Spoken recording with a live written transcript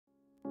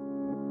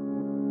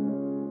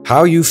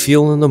how you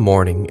feel in the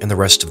morning and the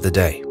rest of the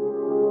day.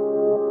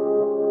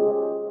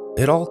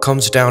 It all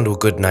comes down to a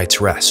good night's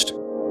rest.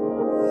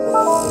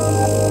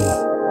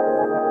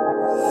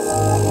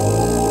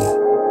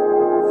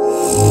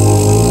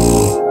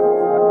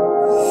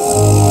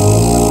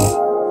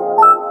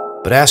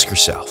 But ask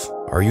yourself,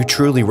 are you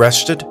truly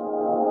rested?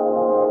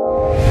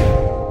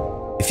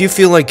 If you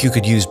feel like you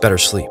could use better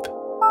sleep,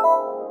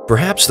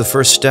 perhaps the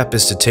first step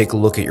is to take a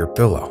look at your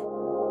pillow.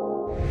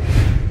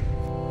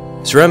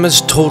 ZEREMA's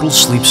Total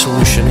Sleep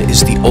Solution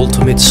is the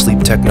ultimate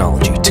sleep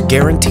technology to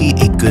guarantee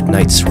a good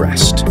night's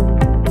rest.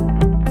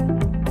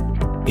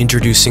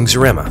 Introducing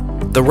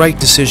ZEREMA, the right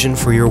decision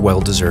for your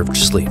well-deserved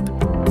sleep.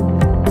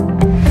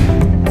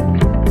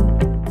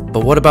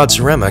 But what about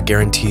ZEREMA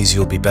guarantees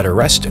you'll be better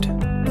rested?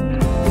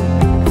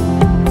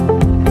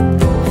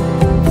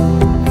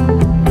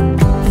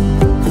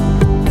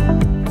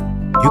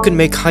 You can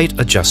make height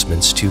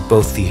adjustments to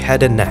both the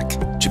head and neck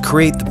to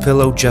create the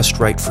pillow just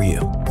right for you.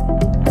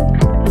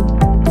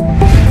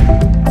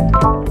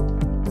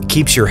 It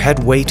keeps your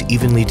head weight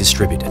evenly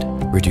distributed,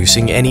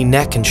 reducing any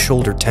neck and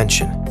shoulder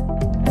tension,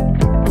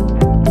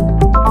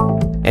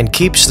 and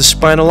keeps the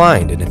spine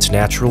aligned in its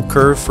natural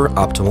curve for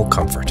optimal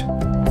comfort.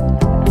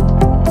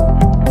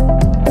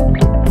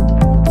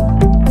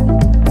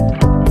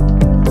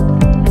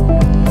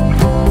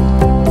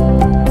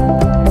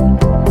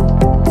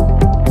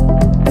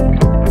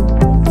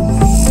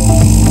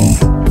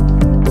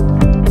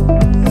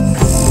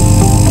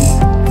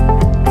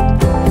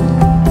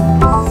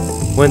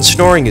 When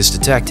snoring is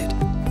detected,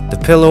 the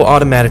pillow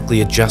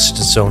automatically adjusts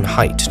its own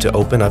height to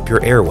open up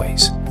your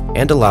airways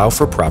and allow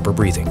for proper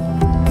breathing.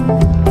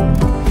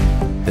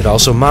 It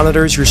also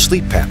monitors your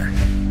sleep pattern.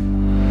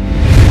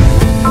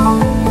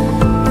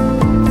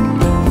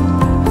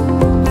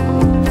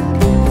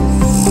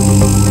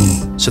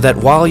 So that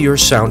while you're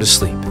sound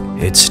asleep,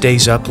 it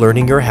stays up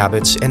learning your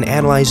habits and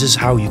analyzes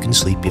how you can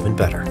sleep even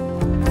better.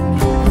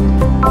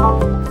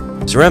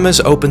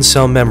 ZEREMA's open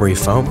cell memory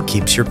foam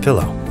keeps your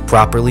pillow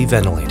properly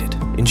ventilated,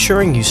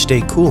 ensuring you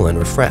stay cool and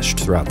refreshed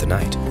throughout the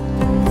night.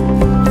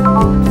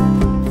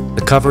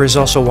 The cover is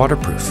also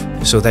waterproof,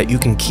 so that you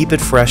can keep it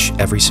fresh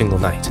every single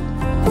night.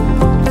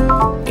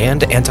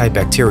 And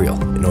antibacterial,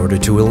 in order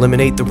to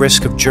eliminate the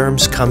risk of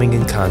germs coming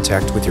in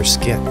contact with your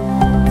skin.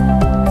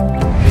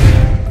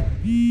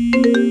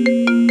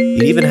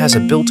 It even has a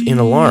built-in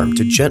alarm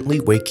to gently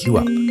wake you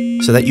up,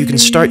 so that you can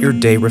start your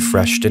day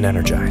refreshed and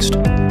energized.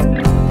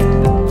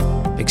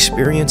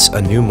 Experience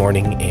a new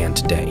morning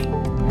and day.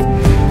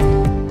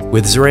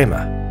 With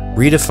ZEREMA,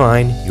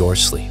 redefine your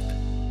sleep.